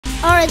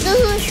Alright, this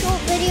is a short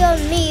video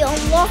of me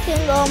unlocking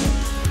who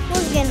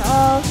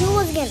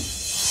was again?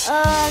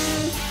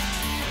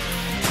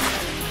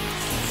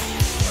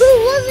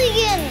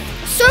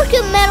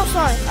 Circuit Metal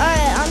Sonic.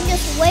 Alright, I'm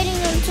just waiting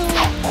until the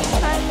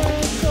timer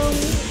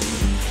comes.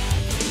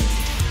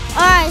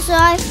 Alright, so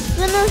I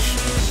finished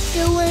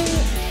doing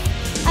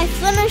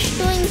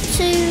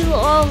two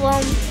of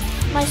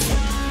I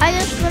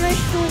just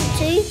finished doing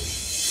two.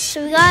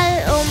 So we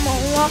got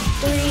unlock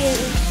 3 and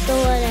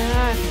still at it.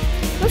 Alright.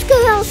 Let's go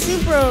out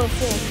super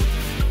full.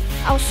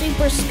 Our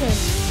super skin.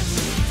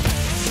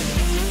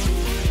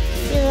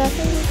 Yeah, I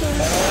think we can.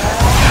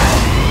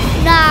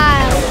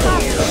 Nah, we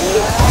can't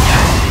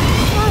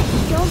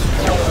jump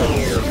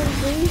and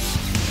boost.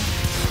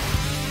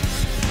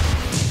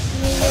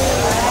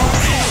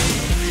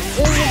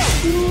 There's a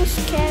coolest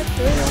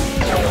character.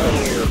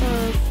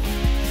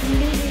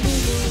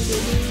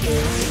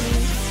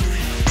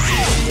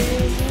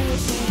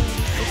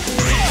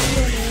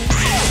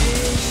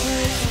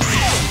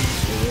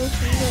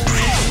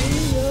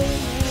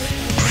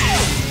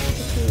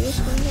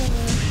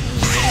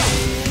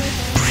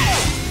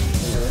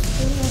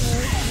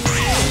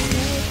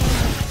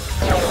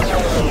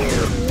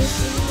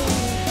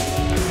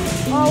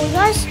 Oh, we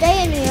gotta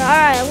stay in here.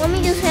 Alright, let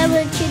me just have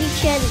a chitty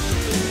chatty.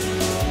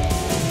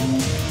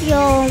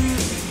 Yo,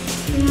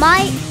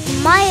 my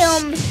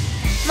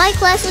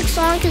classic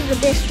Sonic is the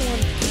best one.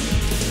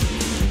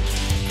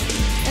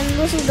 And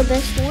this is the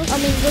best one. I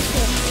mean this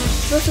one.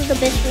 This is the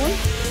best one.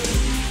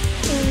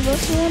 And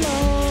this one, I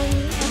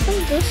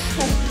think this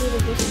has to be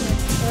the best one,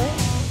 right?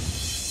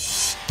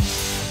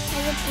 How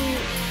would be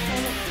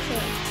Sonic 2?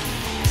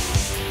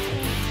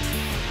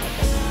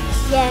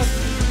 Yeah,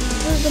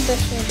 this is the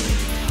best one.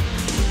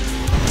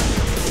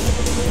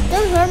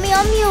 Don't hurt me,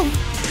 I'm your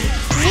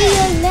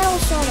Neo Metal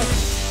Sonic.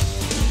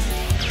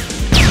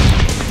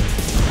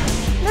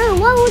 No,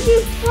 why would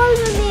you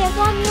frozen me if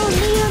I'm your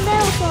Neo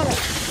Metal Sonic?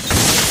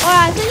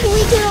 Alright, I think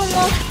we can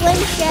unlock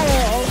Flame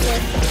Shadow also.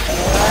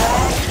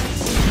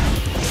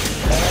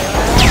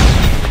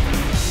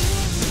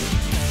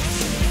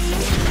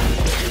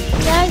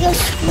 Gotta go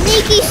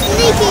sneaky,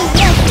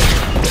 yes!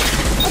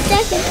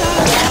 Attack his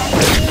power.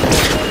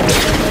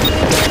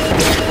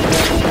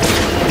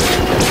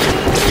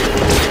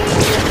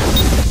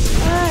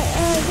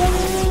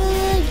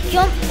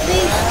 Jump, boost.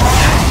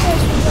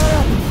 Yes, we got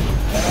up.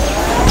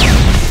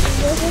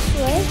 Go this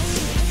way.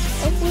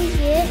 If we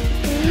get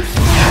boost,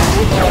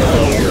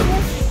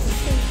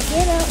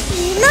 get up.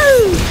 No!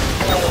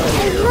 I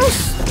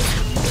must.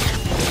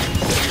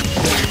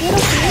 Get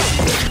up here.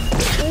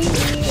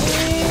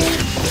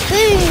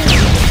 Boom!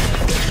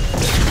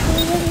 Can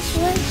we go this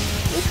way?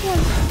 Which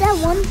one? That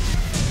one.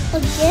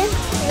 Again.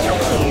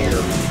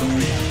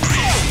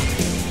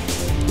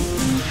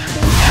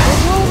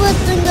 We'll let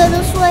them go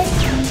this way.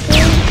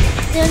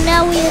 Then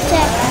now we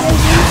attack.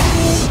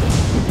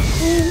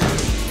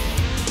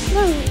 No.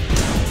 No.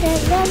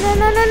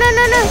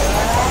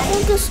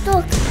 Don't get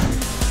stuck.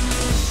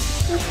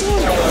 Which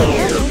one?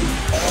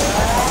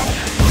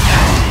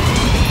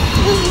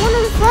 There's one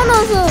in front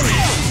of him.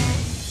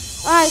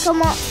 Alright,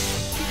 come on.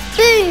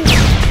 Boom.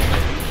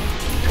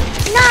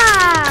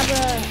 Nah,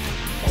 bro.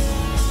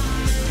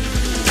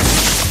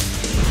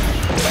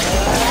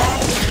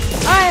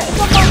 Alright,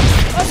 come on.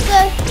 Let's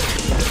go.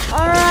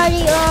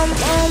 Alrighty,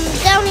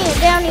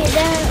 down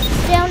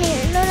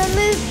here. No,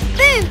 move.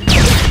 Boom!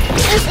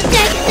 Just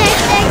attack.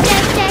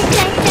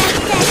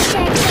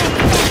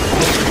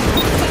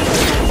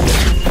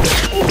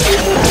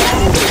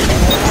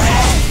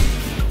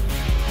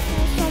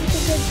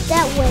 Something good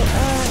that way.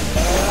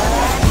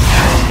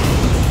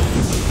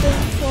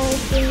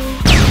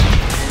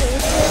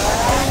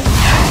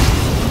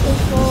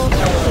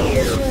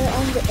 This way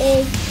on the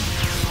egg.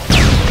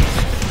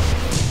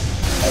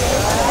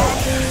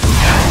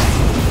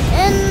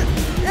 And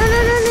no,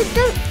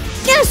 don't.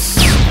 Yes,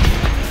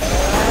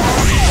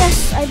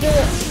 I did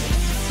it.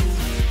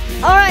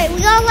 All right,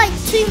 we got like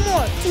two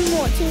more.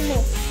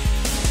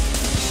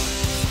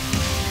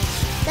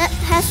 That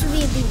has to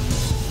be a B.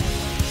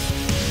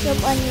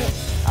 Jump on it.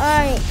 All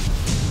right,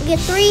 we get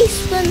 3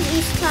 spins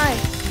each time.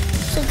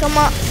 So come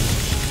on.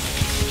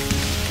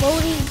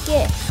 What do you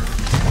get?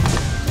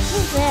 What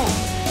is that?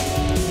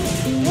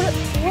 What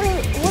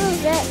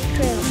is that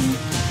trail?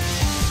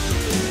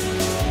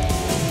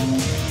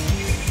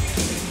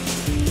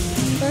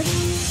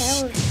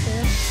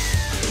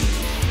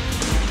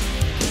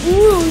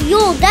 Ooh,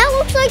 yo, that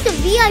looks like the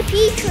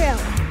VIP trail.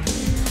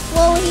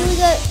 Well, here we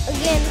go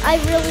again. I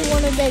really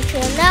wanted that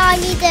trail. Now I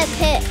need that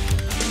pet.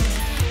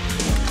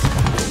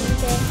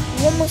 Okay,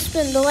 one more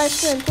spin. The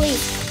last spin, please.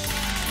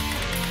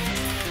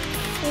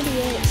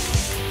 48.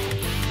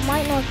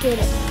 Might not get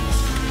it.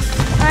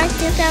 Alright, 10,000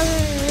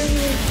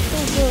 is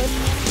so good.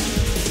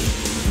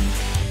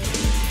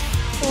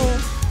 Oh,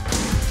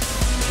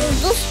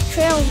 this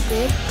trail's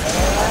good.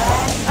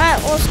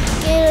 Alright, let's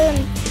get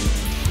in.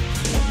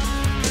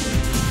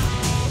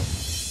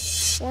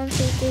 1, 2,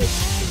 3.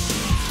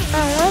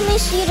 Let me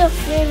see the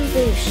frame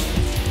boost.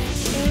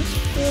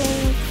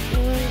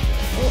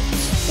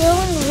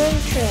 Spilling ring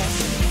trail.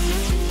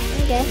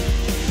 Okay.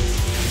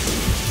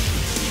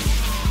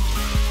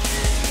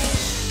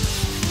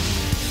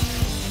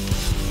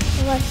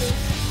 What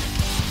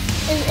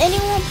is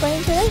anyone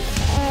playing today?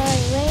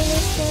 Rain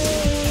is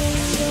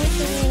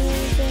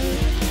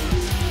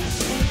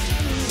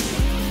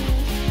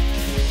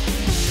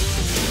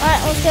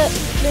alright, let's go.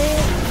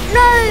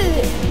 No!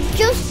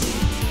 Just.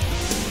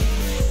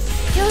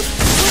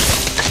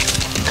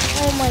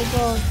 Oh my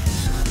god.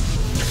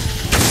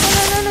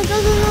 No, go.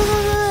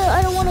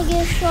 I don't want to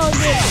get shot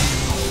yet.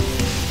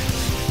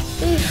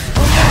 Please,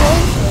 on the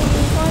road.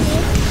 Find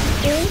it.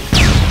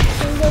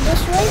 Can we go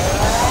this way?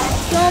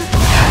 Jump.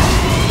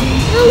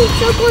 No,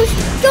 so close.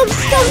 Jump.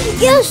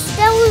 Yes,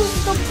 that was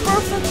the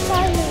perfect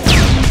timing.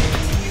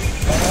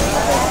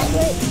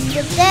 Wait,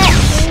 get that.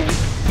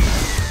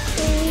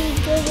 Can we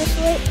go this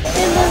way?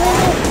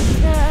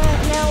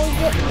 Now we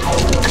get.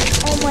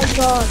 Oh my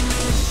god.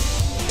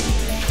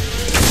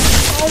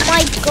 Oh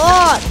my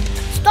god.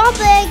 Stop,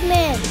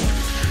 Eggman.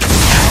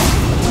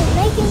 You're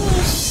making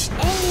me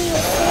angry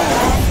with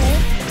okay?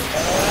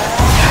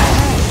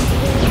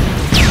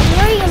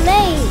 I'm your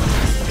maid.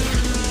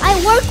 I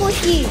work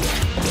with you.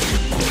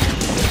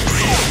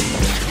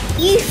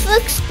 You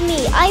fixed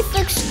me. I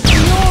fixed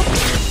your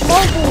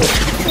mobile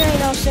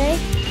train, I'll say.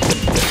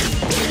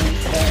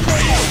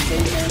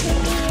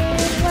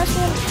 Last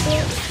one.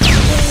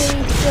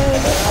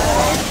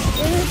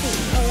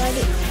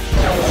 Alrighty.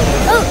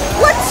 Oh,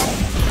 what?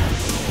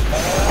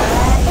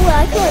 Oh,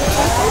 I could.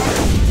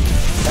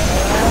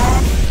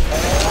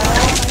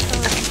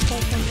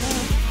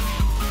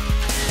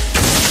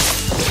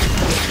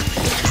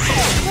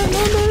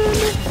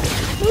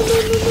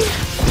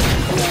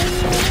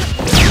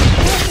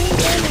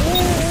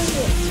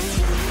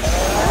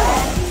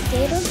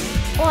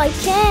 Oh, I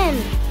can.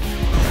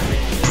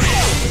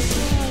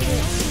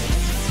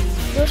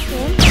 This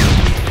one.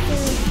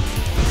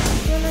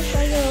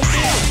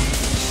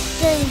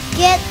 Then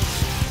get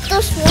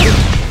this one.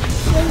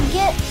 Then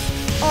get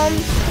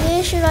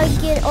where should I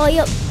get? Oh,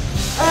 yep.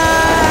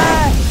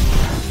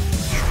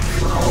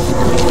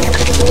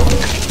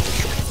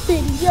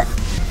 Then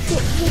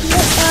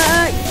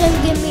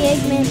give me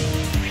Eggman.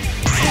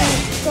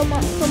 Come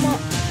on.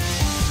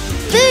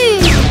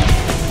 Boom!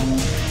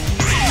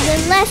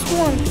 Then last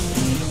one.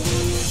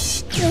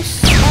 Yes.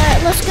 Alright,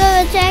 let's go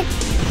attack.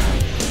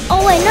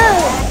 Oh wait, no.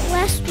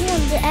 Last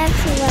one, the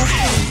actual last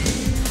one.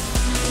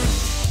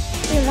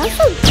 Damn, I'm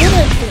so good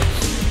at this.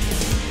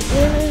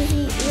 Where is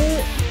he?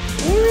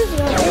 Where is he?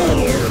 Oh, there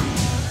he is.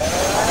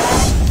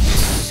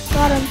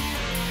 Got him.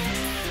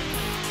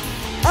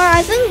 Alright, I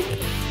think.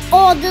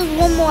 Oh, there's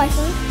one more, I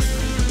think.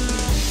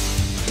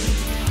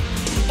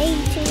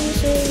 18,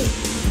 so.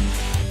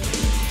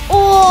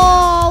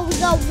 Oh, we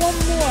got one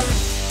more.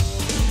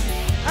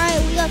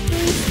 Alright, we got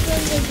 3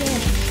 spins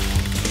again.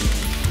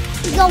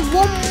 We got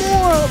one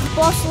more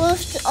boss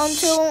left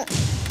until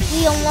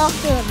we unlock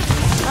them.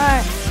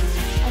 Alright.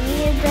 I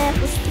needed that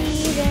for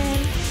speed and.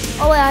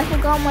 Oh wait, I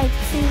forgot my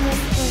 2 more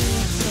spins.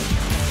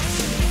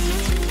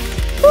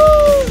 Woo!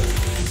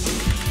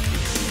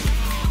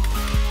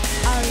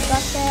 I already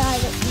got that. I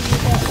don't need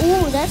that.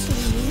 Ooh, that's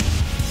easy.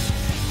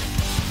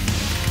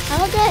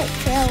 How that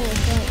trail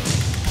look like?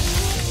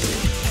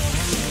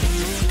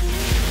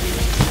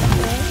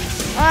 Okay.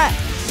 Alright,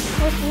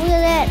 let's look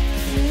at that.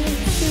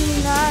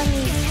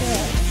 Tsunami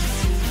trail.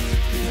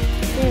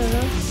 There we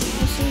go.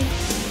 Let's see.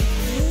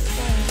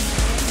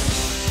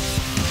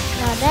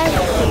 Now that's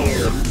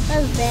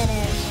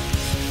badass.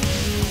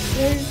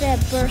 There's that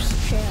burst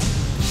trail.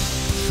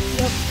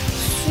 Yup,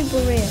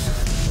 super rare.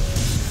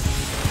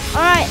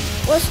 Alright,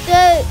 let's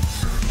go.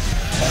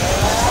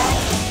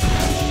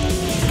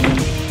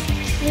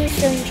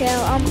 Bluestone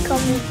trail, I'm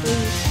coming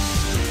through.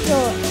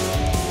 Sure.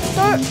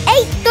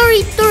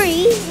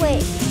 833.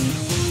 Wait.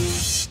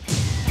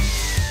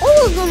 All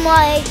of them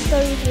are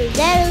 833.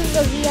 That is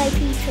the VIP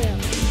trail.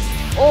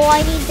 Oh,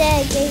 I need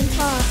that game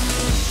pass.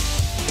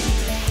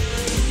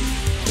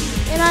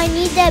 And I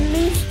need that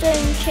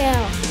Moonstone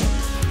trail.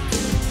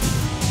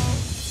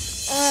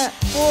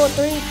 4,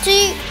 3,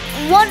 2,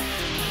 1,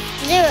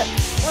 0.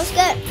 Let's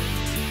go.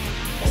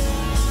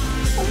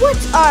 What?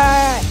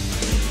 Alright.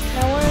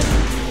 Now we're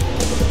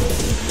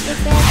get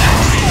back.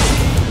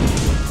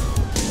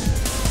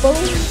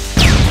 Boom.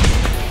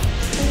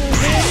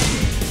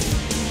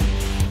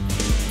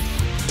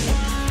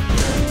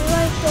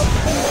 Right up.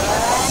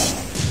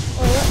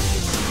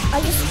 Oh, I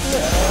just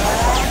flipped.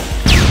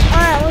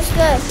 Alright, let's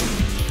go.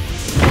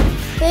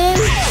 Boom.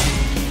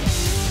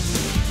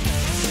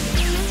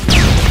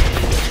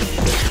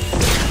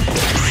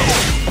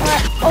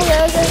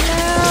 Alright, okay,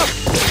 now.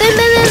 Boom,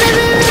 boom, boom, boom,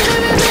 boom, boom,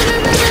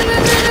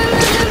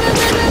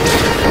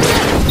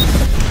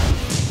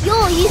 Yo,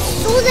 you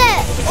saw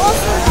that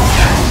awesome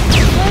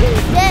one?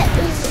 That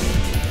is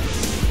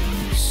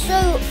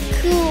so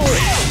cool.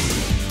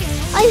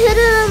 I hit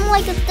him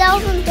like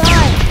 1,000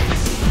 times.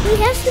 He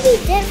has to be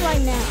dead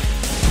right now.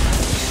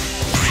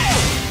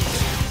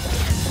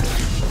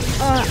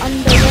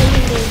 I'm the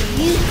legendary.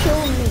 You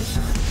killed me,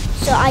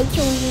 so I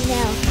kill you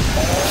now.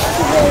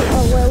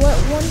 Oh wait, what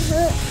one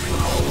hit?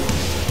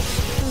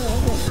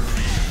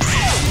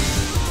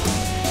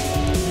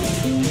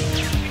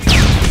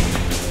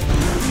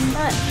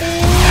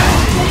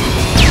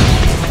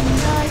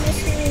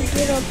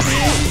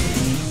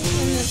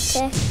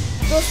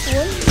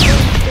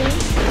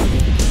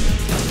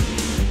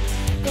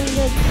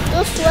 go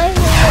this way.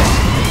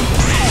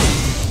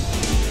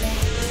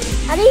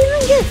 I didn't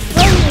even get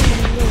frozen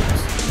in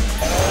this.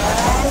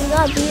 You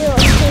gotta beat it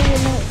until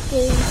you're not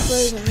getting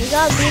frozen. You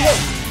gotta beat it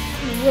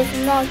with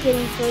not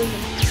getting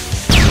frozen.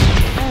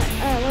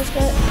 Alright, let's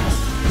go.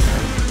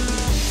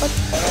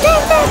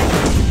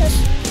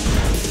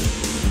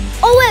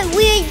 Oh wait,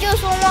 we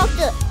just unlocked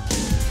it.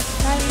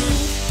 90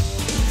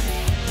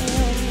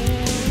 and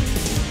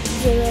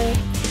 0.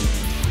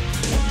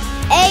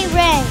 A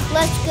rank,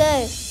 let's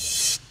go.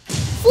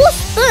 4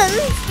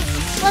 spins,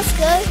 let's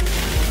go.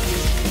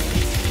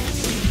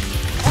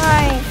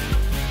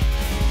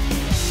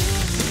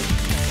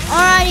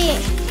 Alrighty,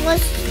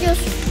 let's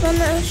just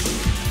finish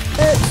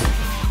it.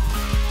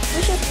 We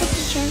should put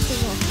the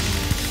chances on.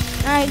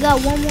 Alright, got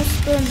one more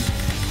spin.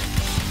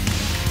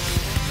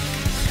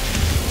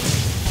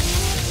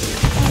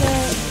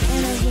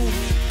 And again.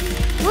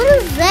 What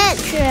is that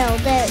trail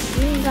that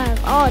green guy?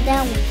 Oh,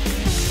 that one.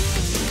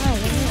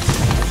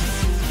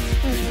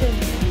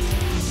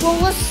 Well,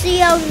 let's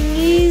see our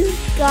new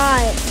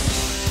guy.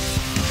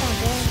 Oh,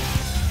 damn.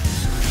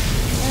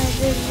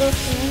 This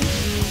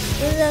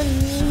is a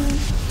new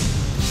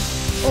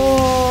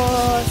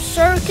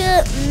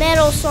Circuit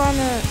Metal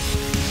Sonic.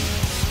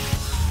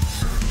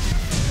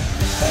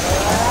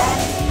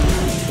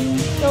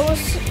 So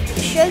let's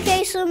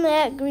showcase him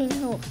at Green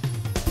Hill.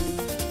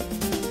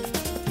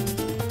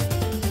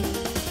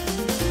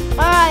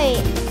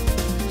 Alright.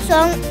 So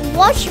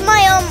watch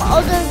my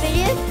other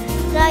video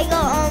that I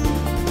got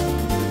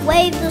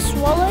Wave the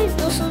Swallow.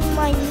 This is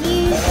my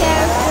new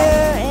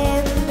character,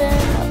 and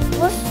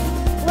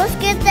let's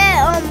get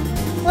that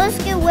let's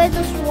get Wave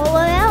the Swallow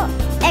out.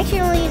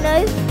 Actually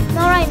no,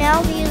 not right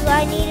now because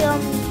I need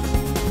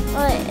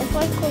if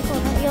I click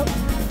on it, yo.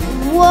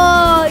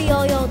 Whoa, yo,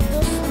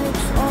 this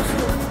looks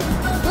awesome.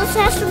 This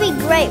has to be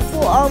great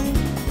for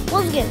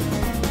let's get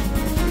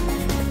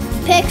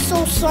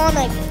Pixel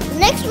Sonic.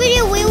 Next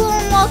video we will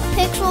unlock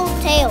Pixel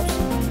Tails.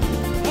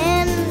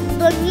 And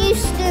the new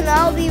skin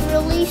I'll be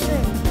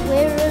releasing.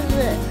 Where is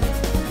it?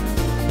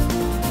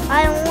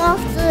 I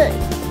unlocked it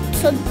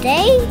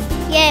today?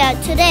 Yeah,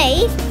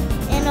 today.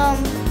 And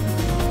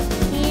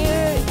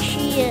here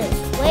she is.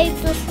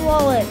 Wave the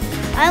Swallow.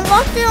 I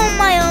unlocked it on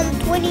my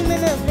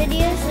 20-minute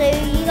video, so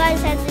you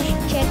guys have to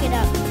check it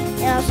out.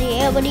 And I'll see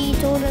everybody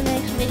till the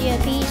next video.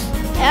 Peace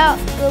out.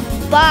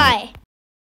 Goodbye.